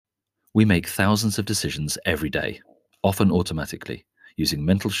We make thousands of decisions every day, often automatically, using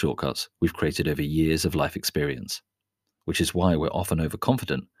mental shortcuts we've created over years of life experience, which is why we're often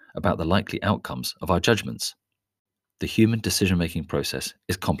overconfident about the likely outcomes of our judgments. The human decision-making process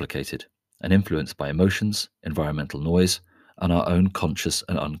is complicated and influenced by emotions, environmental noise, and our own conscious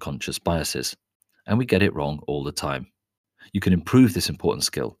and unconscious biases, and we get it wrong all the time. You can improve this important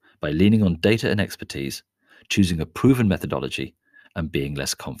skill by leaning on data and expertise, choosing a proven methodology, and being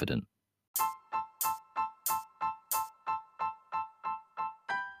less confident.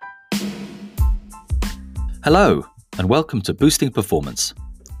 Hello, and welcome to Boosting Performance.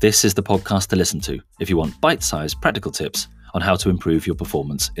 This is the podcast to listen to if you want bite-sized practical tips on how to improve your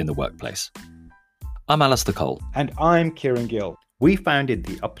performance in the workplace. I'm Alistair Cole. And I'm Kieran Gill. We founded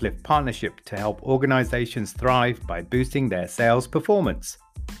the Uplift Partnership to help organizations thrive by boosting their sales performance.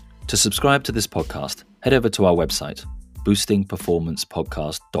 To subscribe to this podcast, head over to our website,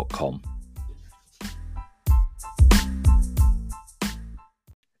 boostingperformancepodcast.com.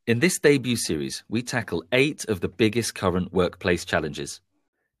 In this debut series, we tackle 8 of the biggest current workplace challenges.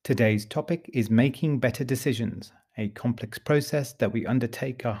 Today's topic is making better decisions, a complex process that we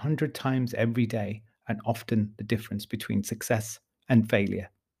undertake 100 times every day, and often the difference between success and failure.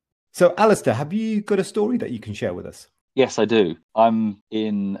 So, Alistair, have you got a story that you can share with us? Yes, I do. I'm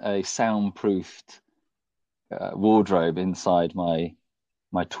in a soundproofed wardrobe inside my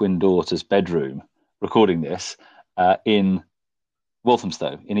twin daughter's bedroom, recording this in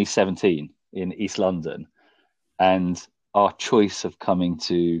Walthamstow in East 17 in East London. And our choice of coming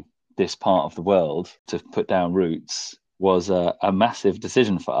to this part of the world to put down roots was a massive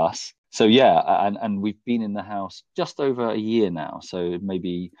decision for us. So and we've been in the house just over a year now, so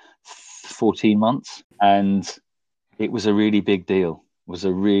maybe 14 months. And it was a really big deal. It was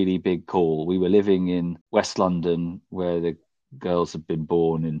a really big call. We were living in West London where the girls had been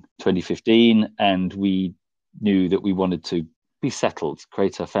born in 2015, and we knew that we wanted to be settled,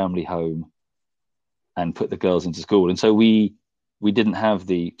 create a family home and put the girls into school. And so we didn't have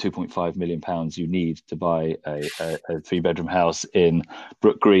the £2.5 million you need to buy a 3-bedroom house in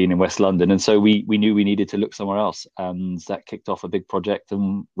Brook Green in West London. And so we knew we needed to look somewhere else. And that kicked off a big project,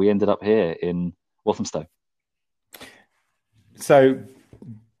 and we ended up here in Walthamstow. So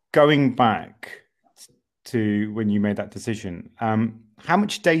going back to when you made that decision, how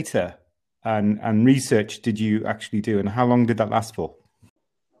much data and research did you actually do, and how long did that last for?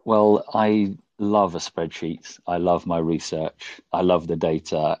 Well, I love a spreadsheet. I love my research. I love the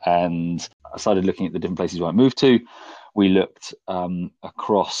data. And I started looking at the different places where I moved to. We looked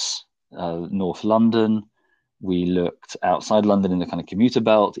across North London. We looked outside London in the kind of commuter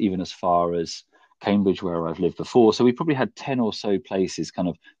belt, even as far as Cambridge, where I've lived before. So we probably had 10 or so places kind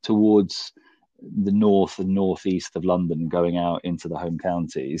of towards the north and northeast of London, going out into the home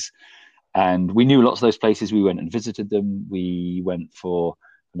counties. And we knew lots of those places. We went and visited them. We went for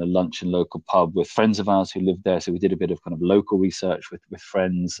kind of lunch in local pub with friends of ours who lived there. So we did a bit of kind of local research with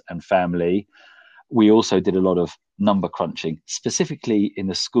friends and family. We also did a lot of number crunching, specifically in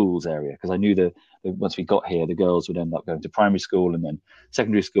the schools area, because I knew that once we got here, the girls would end up going to primary school and then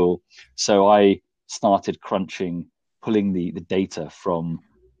secondary school. So I started crunching, pulling the data from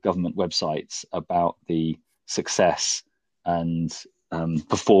government websites about the success and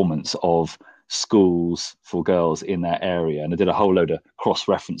performance of schools for girls in that area, and I did a whole load of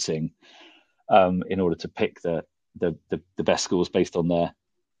cross-referencing in order to pick the best schools based on their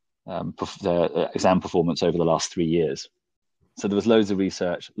exam performance over the last 3 years. So there was loads of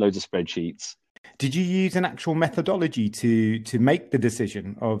research, loads of spreadsheets. Did you use an actual methodology to make the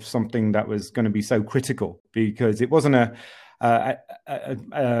decision of something that was going to be so critical? Because it wasn't a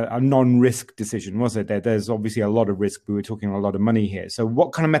non-risk decision, was it? There's obviously a lot of risk. We were talking a lot of money here. So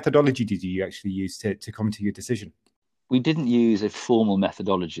what kind of methodology did you actually use to come to your decision? We didn't use a formal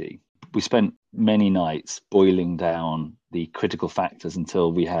methodology. We spent many nights boiling down the critical factors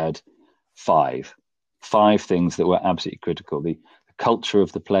until we had five things that were absolutely critical. The culture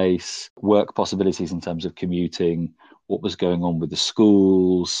of the place, work possibilities in terms of commuting, what was going on with the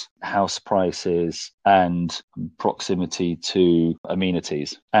schools, house prices, and proximity to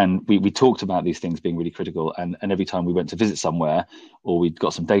amenities. And we talked about these things being really critical. And every time we went to visit somewhere, or we'd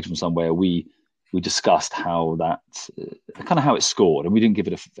got some data from somewhere, we discussed how that kind of how it scored. And we didn't give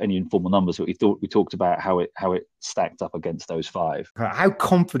it any informal numbers, but we talked about how it stacked up against those 5. How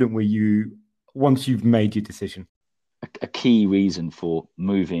confident were you once you've made your decision? A key reason for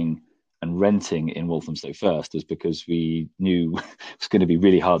moving and renting in Walthamstow first was because we knew it was going to be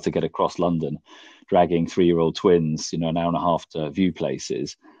really hard to get across London, dragging 3-year-old twins, an hour and a half to view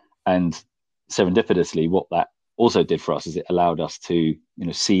places. And serendipitously, what that also did for us is it allowed us to,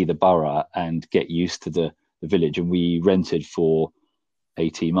 see the borough and get used to the village. And we rented for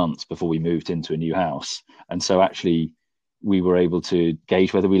 18 months before we moved into a new house. And so actually we were able to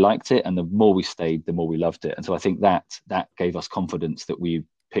gauge whether we liked it. And the more we stayed, the more we loved it. And so I think that gave us confidence that we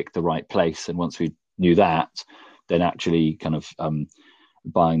picked the right place. And once we knew that, then actually kind of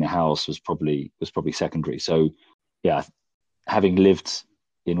buying the house was probably secondary. So yeah, having lived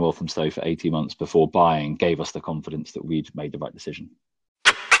in Walthamstow for 18 months before buying gave us the confidence that we'd made the right decision.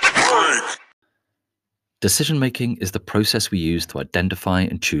 Decision-making is the process we use to identify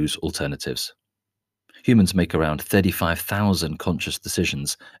and choose alternatives. Humans make around 35,000 conscious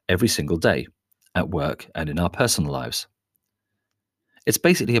decisions every single day, at work and in our personal lives. It's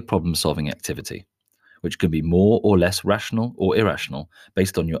basically a problem-solving activity, which can be more or less rational or irrational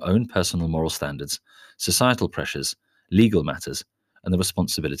based on your own personal moral standards, societal pressures, legal matters, and the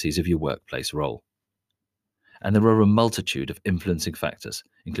responsibilities of your workplace role. And there are a multitude of influencing factors,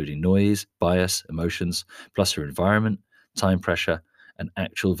 including noise, bias, emotions, plus your environment, time pressure, and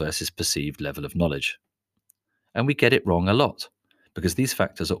actual versus perceived level of knowledge. And we get it wrong a lot, because these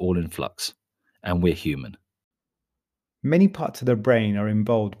factors are all in flux, and we're human. Many parts of the brain are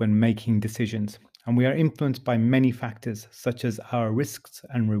involved when making decisions, and we are influenced by many factors such as our risks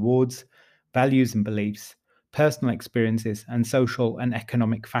and rewards, values and beliefs, personal experiences, and social and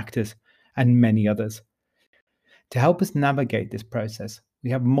economic factors, and many others. To help us navigate this process, we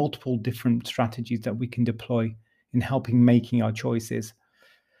have multiple different strategies that we can deploy in helping making our choices.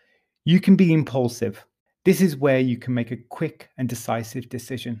 You can be impulsive. This is where you can make a quick and decisive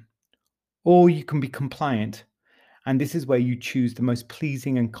decision. Or you can be compliant, and this is where you choose the most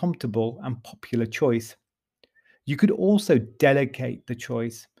pleasing and comfortable and popular choice. You could also delegate the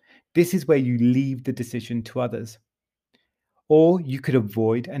choice. This is where you leave the decision to others. Or you could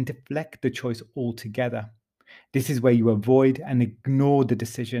avoid and deflect the choice altogether. This is where you avoid and ignore the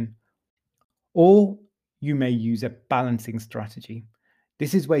decision. Or you may use a balancing strategy.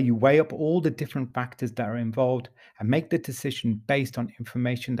 This is where you weigh up all the different factors that are involved and make the decision based on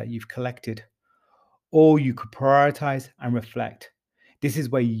information that you've collected. Or you could prioritize and reflect. This is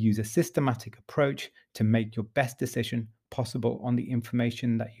where you use a systematic approach to make your best decision possible on the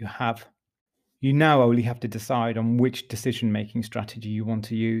information that you have. You now only have to decide on which decision-making strategy you want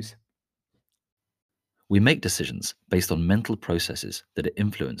to use. We make decisions based on mental processes that are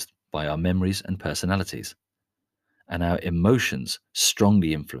influenced by our memories and personalities, and our emotions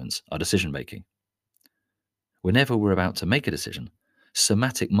strongly influence our decision-making. Whenever we're about to make a decision,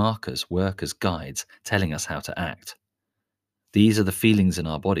 somatic markers work as guides telling us how to act. These are the feelings in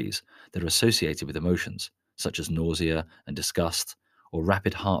our bodies that are associated with emotions, such as nausea and disgust, or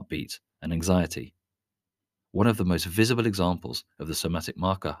rapid heartbeat and anxiety. One of the most visible examples of the somatic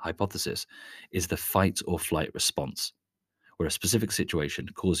marker hypothesis is the fight or flight response, where a specific situation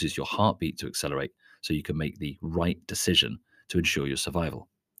causes your heartbeat to accelerate so you can make the right decision to ensure your survival.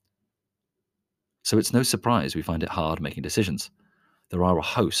 So it's no surprise we find it hard making decisions. There are a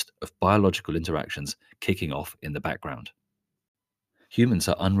host of biological interactions kicking off in the background. Humans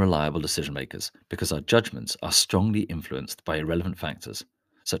are unreliable decision makers because our judgments are strongly influenced by irrelevant factors,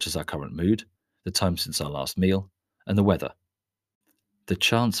 such as our current mood, the time since our last meal, and the weather. The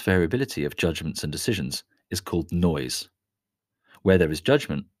chance variability of judgments and decisions is called noise. Where there is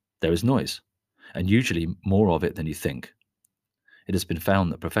judgment, there is noise, and usually more of it than you think. It has been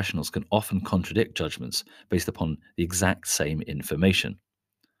found that professionals can often contradict judgments based upon the exact same information.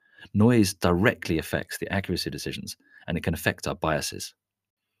 Noise directly affects the accuracy of decisions, and it can affect our biases.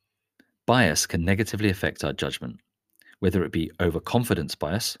 Bias can negatively affect our judgment, whether it be overconfidence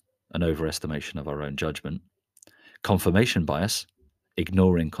bias, an overestimation of our own judgment, confirmation bias,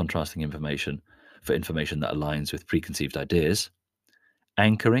 ignoring contrasting information for information that aligns with preconceived ideas,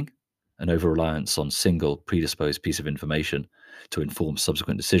 anchoring, an over-reliance on single predisposed piece of information to inform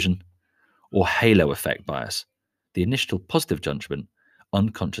subsequent decision, or halo effect bias, the initial positive judgment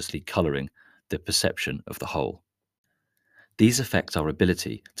unconsciously colouring the perception of the whole. These affect our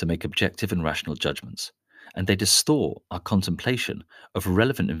ability to make objective and rational judgments, and they distort our contemplation of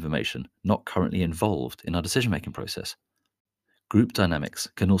relevant information not currently involved in our decision-making process. Group dynamics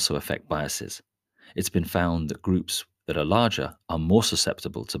can also affect biases. It's been found that groups that are larger are more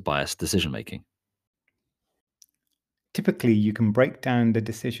susceptible to biased decision-making. Typically, you can break down the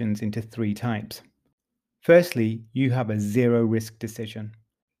decisions into 3 types. Firstly, you have a zero-risk decision.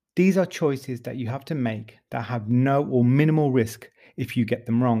 These are choices that you have to make that have no or minimal risk if you get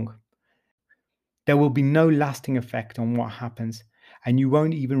them wrong. There will be no lasting effect on what happens, and you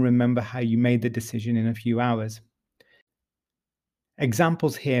won't even remember how you made the decision in a few hours.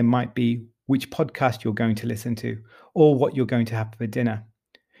 Examples here might be, which podcast you're going to listen to, or what you're going to have for dinner.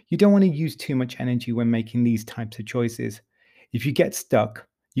 You don't want to use too much energy when making these types of choices. If you get stuck,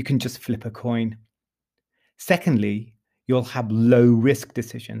 you can just flip a coin. Secondly, you'll have low risk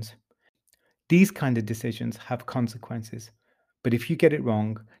decisions. These kind of decisions have consequences, but if you get it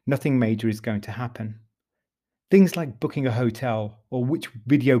wrong, nothing major is going to happen. Things like booking a hotel or which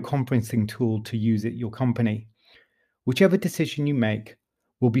video conferencing tool to use at your company. Whichever decision you make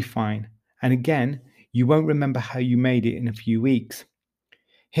will be fine. And again, you won't remember how you made it in a few weeks.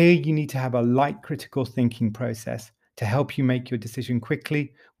 Here, you need to have a light critical thinking process to help you make your decision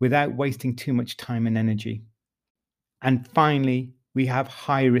quickly without wasting too much time and energy. And finally, we have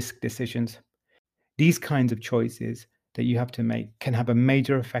high risk decisions. These kinds of choices that you have to make can have a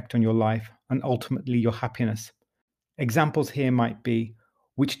major effect on your life and ultimately your happiness. Examples here might be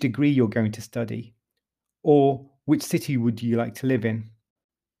which degree you're going to study, or which city would you like to live in,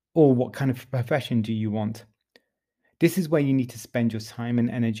 or what kind of profession do you want. This is where you need to spend your time and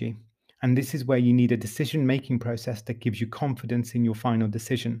energy, and this is where you need a decision-making process that gives you confidence in your final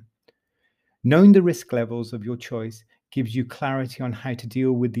decision. Knowing the risk levels of your choice gives you clarity on how to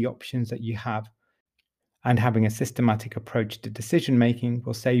deal with the options that you have, and having a systematic approach to decision-making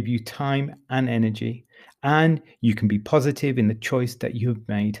will save you time and energy, and you can be positive in the choice that you have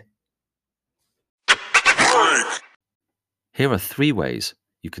made. Here are 3 ways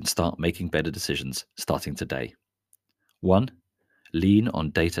you can start making better decisions starting today. 1. Lean on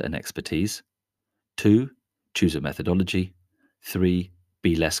data and expertise. 2. Choose a methodology. 3.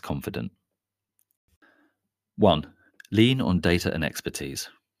 Be less confident. 1. Lean on data and expertise.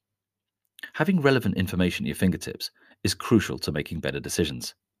 Having relevant information at your fingertips is crucial to making better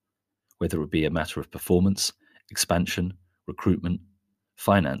decisions. Whether it be a matter of performance, expansion, recruitment,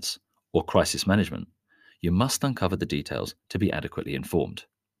 finance, or crisis management, you must uncover the details to be adequately informed.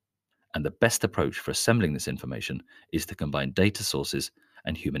 And the best approach for assembling this information is to combine data sources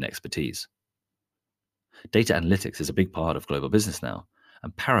and human expertise. Data analytics is a big part of global business now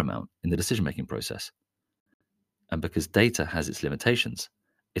and paramount in the decision-making process. And because data has its limitations,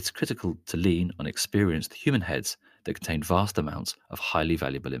 it's critical to lean on experienced human heads that contain vast amounts of highly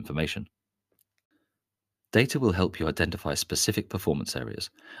valuable information. Data will help you identify specific performance areas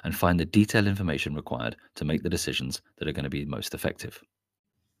and find the detailed information required to make the decisions that are going to be most effective.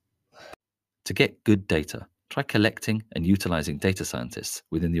 To get good data, try collecting and utilizing data scientists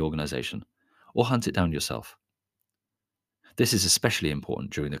within the organization, or hunt it down yourself. This is especially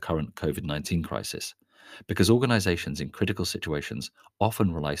important during the current COVID-19 crisis, because organizations in critical situations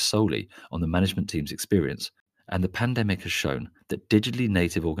often rely solely on the management team's experience, and the pandemic has shown that digitally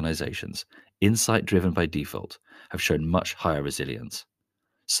native organizations, insight-driven by default, have shown much higher resilience.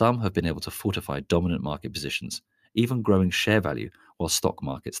 Some have been able to fortify dominant market positions, even growing share value while stock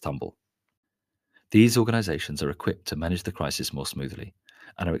markets tumble. These organizations are equipped to manage the crisis more smoothly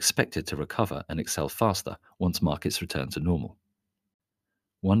and are expected to recover and excel faster once markets return to normal.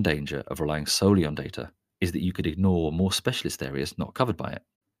 One danger of relying solely on data is that you could ignore more specialist areas not covered by it,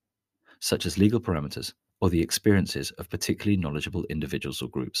 such as legal parameters or the experiences of particularly knowledgeable individuals or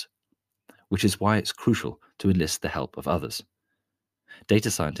groups, which is why it's crucial to enlist the help of others.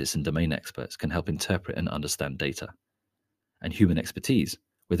 Data scientists and domain experts can help interpret and understand data, and human expertise,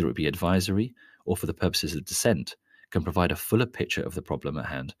 whether it be advisory or for the purposes of dissent, can provide a fuller picture of the problem at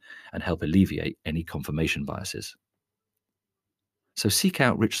hand and help alleviate any confirmation biases. So seek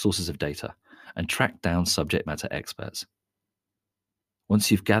out rich sources of data and track down subject matter experts.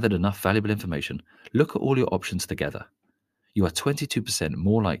 Once you've gathered enough valuable information, look at all your options together. You are 22%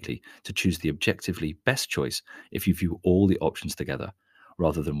 more likely to choose the objectively best choice if you view all the options together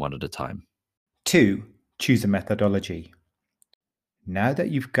rather than one at a time. 2. Choose a methodology. Now that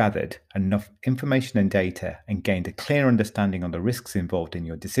you've gathered enough information and data and gained a clear understanding on the risks involved in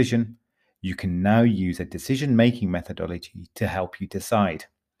your decision, you can now use a decision-making methodology to help you decide.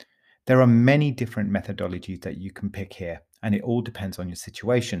 There are many different methodologies that you can pick here, and it all depends on your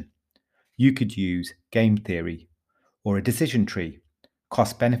situation. You could use game theory, or a decision tree,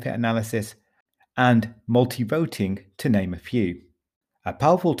 cost-benefit analysis, and multi-voting, to name a few. A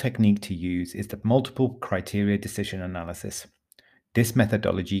powerful technique to use is the multiple criteria decision analysis. This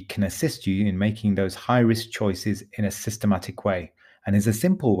methodology can assist you in making those high-risk choices in a systematic way, and is a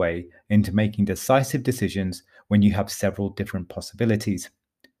simple way into making decisive decisions when you have several different possibilities.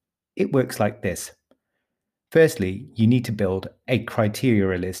 It works like this. Firstly, you need to build a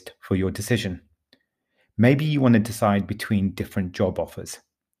criteria list for your decision. Maybe you want to decide between different job offers.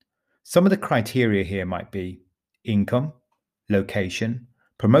 Some of the criteria here might be income, location,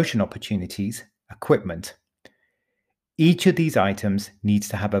 promotion opportunities, equipment. Each of these items needs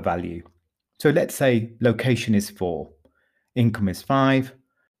to have a value. So let's say location is 4, income is 5,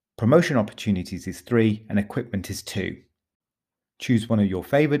 promotion opportunities is 3, and equipment is 2. Choose one of your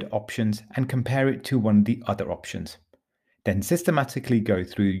favored options and compare it to one of the other options. Then systematically go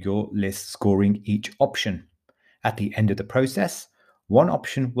through your list, scoring each option. At the end of the process, one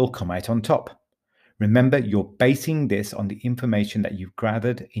option will come out on top. Remember, you're basing this on the information that you've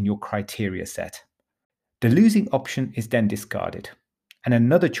gathered in your criteria set. The losing option is then discarded, and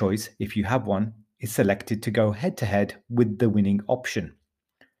another choice, if you have one, is selected to go head-to-head with the winning option.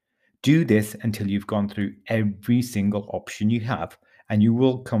 Do this until you've gone through every single option you have, and you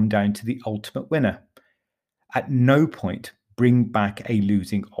will come down to the ultimate winner. At no point bring back a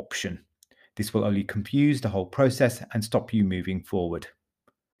losing option. This will only confuse the whole process and stop you moving forward.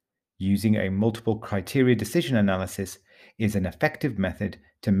 Using a multiple criteria decision analysis is an effective method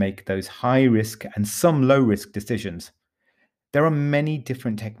to make those high risk and some low risk decisions. There are many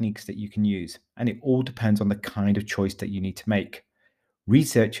different techniques that you can use, and it all depends on the kind of choice that you need to make.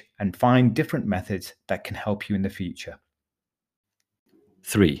 Research and find different methods that can help you in the future.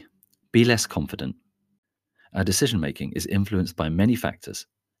 3. Be less confident. Our decision making is influenced by many factors,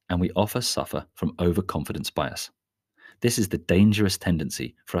 and we often suffer from overconfidence bias. This is the dangerous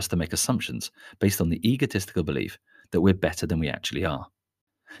tendency for us to make assumptions based on the egotistical belief that we're better than we actually are.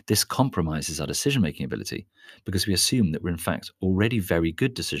 This compromises our decision-making ability because we assume that we're in fact already very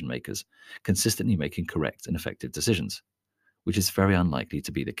good decision makers, consistently making correct and effective decisions, which is very unlikely to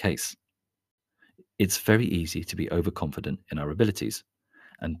be the case. It's very easy to be overconfident in our abilities,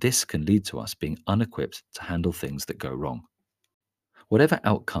 and this can lead to us being unequipped to handle things that go wrong. Whatever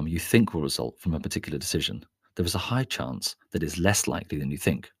outcome you think will result from a particular decision, there is a high chance that it's less likely than you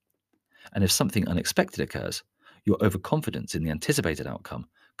think. And if something unexpected occurs, your overconfidence in the anticipated outcome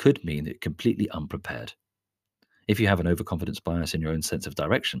could mean that you're completely unprepared. If you have an overconfidence bias in your own sense of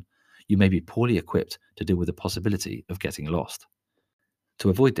direction, you may be poorly equipped to deal with the possibility of getting lost. To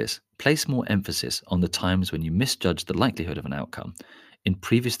avoid this, place more emphasis on the times when you misjudged the likelihood of an outcome in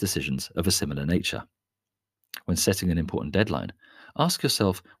previous decisions of a similar nature. When setting an important deadline, ask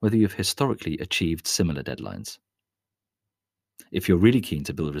yourself whether you've historically achieved similar deadlines. If you're really keen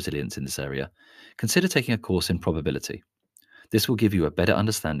to build resilience in this area, consider taking a course in probability. This will give you a better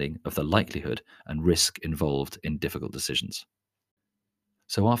understanding of the likelihood and risk involved in difficult decisions.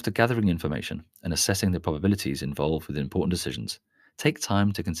 So after gathering information and assessing the probabilities involved with important decisions, take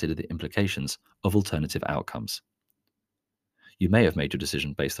time to consider the implications of alternative outcomes. You may have made your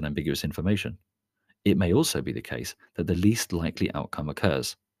decision based on ambiguous information. It may also be the case that the least likely outcome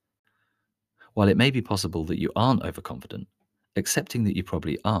occurs. While it may be possible that you aren't overconfident, accepting that you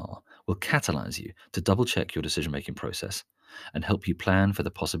probably are will catalyze you to double-check your decision-making process and help you plan for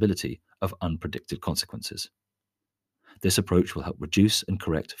the possibility of unpredicted consequences. This approach will help reduce and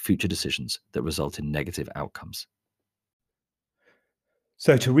correct future decisions that result in negative outcomes.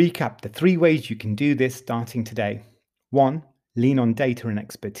 So to recap, the 3 ways you can do this starting today. 1. Lean on data and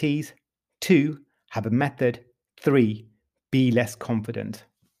expertise. 2. Have a method. 3. Be less confident.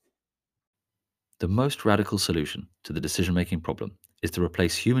 The most radical solution to the decision-making problem is to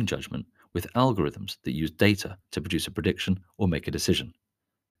replace human judgment with algorithms that use data to produce a prediction or make a decision.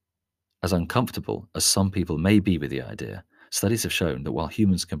 As uncomfortable as some people may be with the idea, studies have shown that while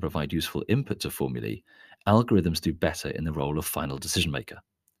humans can provide useful input to formulae, algorithms do better in the role of final decision maker.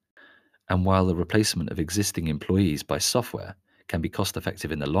 And while the replacement of existing employees by software can be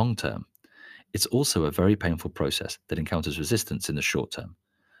cost-effective in the long term, it's also a very painful process that encounters resistance in the short term,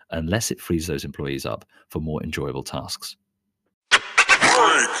 unless it frees those employees up for more enjoyable tasks.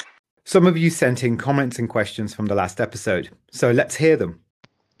 Some of you sent in comments and questions from the last episode, so let's hear them.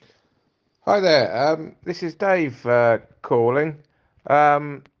 Hi there, this is Dave calling.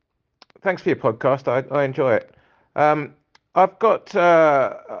 Thanks for your podcast. I enjoy it. I've got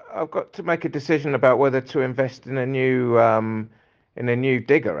to make a decision about whether to invest in a new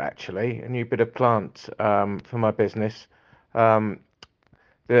digger, actually, a new bit of plant for my business. The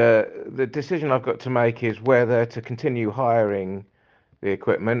decision I've got to make is whether to continue hiring the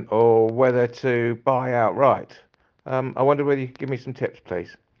equipment or whether to buy outright. I wonder whether you could give me some tips,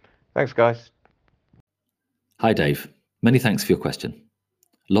 please. Thanks, guys. Hi, Dave. Many thanks for your question.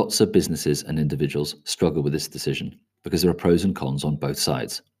 Lots of businesses and individuals struggle with this decision because there are pros and cons on both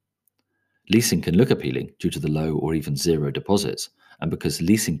sides. Leasing can look appealing due to the low or even zero deposits, and because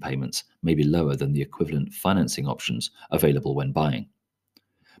leasing payments may be lower than the equivalent financing options available when buying.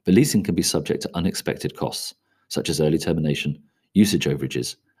 But leasing can be subject to unexpected costs, such as early termination, usage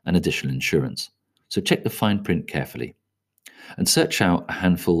overages, and additional insurance. So check the fine print carefully. And search out a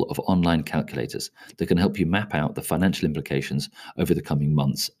handful of online calculators that can help you map out the financial implications over the coming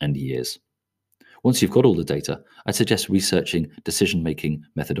months and years. Once you've got all the data, I'd suggest researching decision-making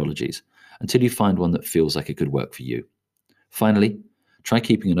methodologies until you find one that feels like it could work for you. Finally, try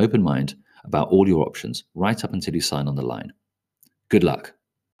keeping an open mind about all your options right up until you sign on the line. Good luck.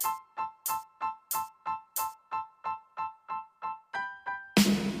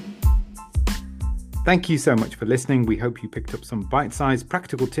 Thank you so much for listening. We hope you picked up some bite-sized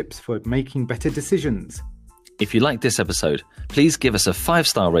practical tips for making better decisions. If you liked this episode, please give us a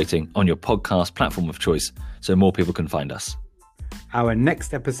 5-star rating on your podcast platform of choice so more people can find us. Our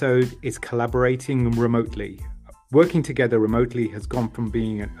next episode is collaborating remotely. Working together remotely has gone from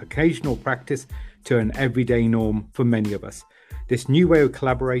being an occasional practice to an everyday norm for many of us. This new way of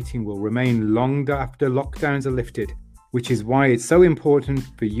collaborating will remain long after lockdowns are lifted, which is why it's so important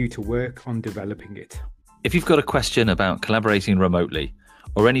for you to work on developing it. If you've got a question about collaborating remotely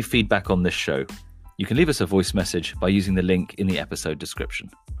or any feedback on this show, you can leave us a voice message by using the link in the episode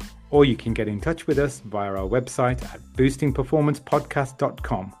description. Or you can get in touch with us via our website at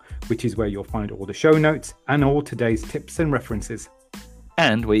boostingperformancepodcast.com, which is where you'll find all the show notes and all today's tips and references.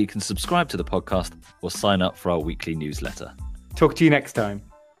 And where you can subscribe to the podcast or sign up for our weekly newsletter. Talk to you next time.